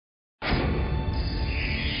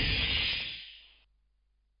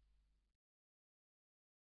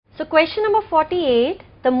So question number 48,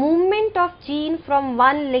 the movement of gene from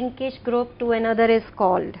one linkage group to another is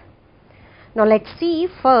called. Now let's see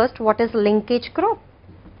first what is linkage group.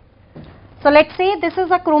 So let's say this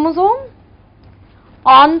is a chromosome.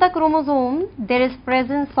 On the chromosome there is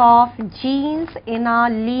presence of genes in a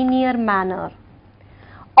linear manner.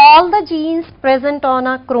 All the genes present on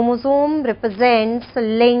a chromosome represents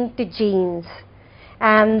linked genes,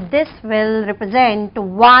 and this will represent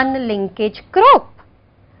one linkage group.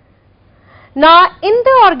 Now in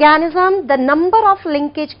the organism, the number of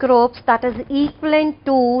linkage groups, that is equivalent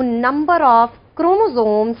to number of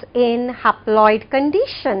chromosomes in haploid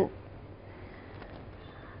condition.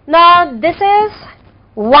 Now this is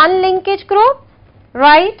one linkage group,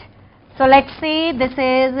 right? So let's say this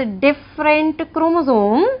is different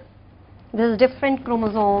chromosome, this is different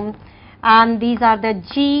chromosome, and these are the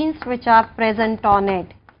genes which are present on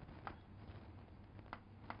it,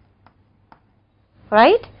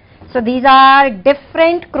 right? So these are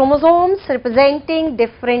different chromosomes representing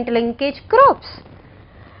different linkage groups.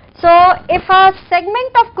 So if a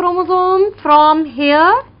segment of chromosome from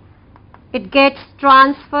here, it gets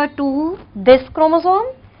transferred to this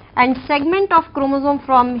chromosome, and segment of chromosome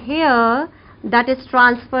from here that is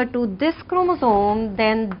transferred to this chromosome,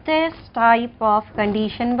 then this type of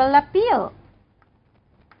condition will appear.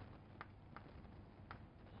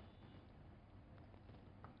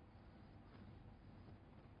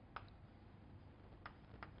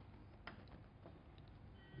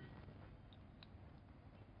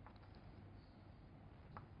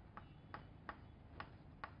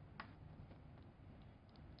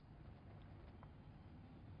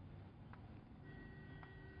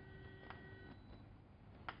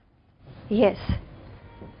 Yes.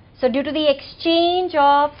 So due to the exchange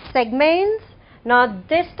of segments, now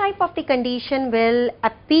this type of the condition will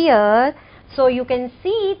appear. So you can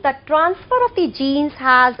see the transfer of the genes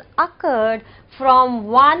has occurred from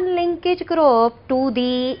one linkage group to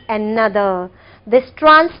the another. This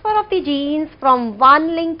transfer of the genes from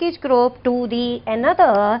one linkage group to the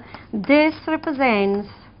another, this represents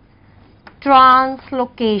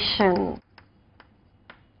translocation,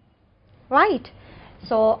 right?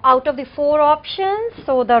 So out of the 4 options,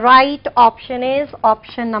 so the right option is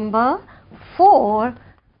option number 4.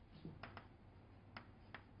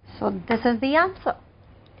 So this is the answer.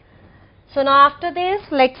 So now after this,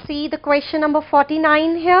 let's see the question number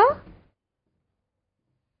 49 here.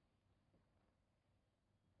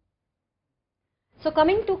 So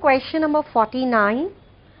coming to question number 49,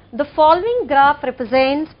 the following graph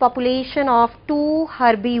represents population of 2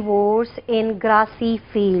 herbivores in grassy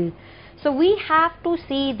field. So we have to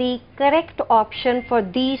see the correct option for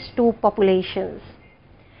these 2 populations.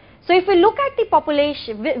 So if we look at the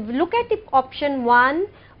population, look at the option 1,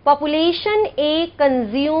 population A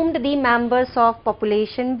consumed the members of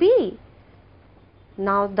population B.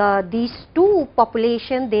 Now these 2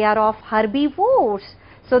 populations, they are of herbivores.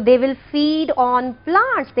 So they will feed on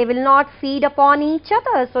plants, they will not feed upon each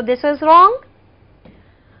other. So this is wrong.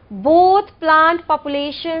 Both plant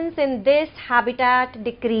populations in this habitat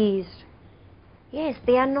decreased. Yes,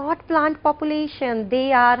 they are not plant population,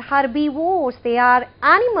 they are herbivores, they are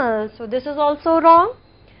animals. So this is also wrong.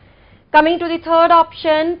 Coming to the third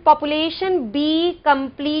option, population B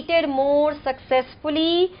completed more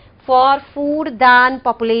successfully for food than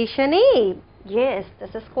population A. Yes,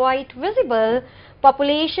 this is quite visible.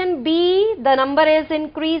 Population B, the number is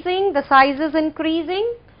increasing, the size is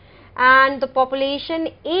increasing, and the population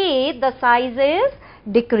A, the size is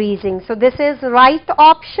decreasing. So this is right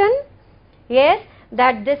option. Yes,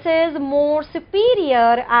 that this is more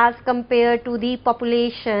superior as compared to the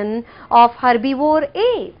population of herbivore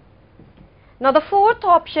A. Now the fourth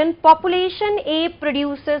option, population A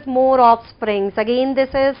produces more offsprings. Again, this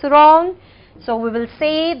is wrong. So we will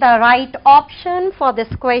say the right option for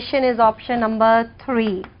this question is option number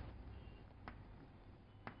 3.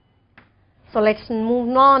 So let's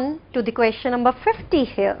move on to the question number 50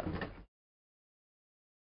 here.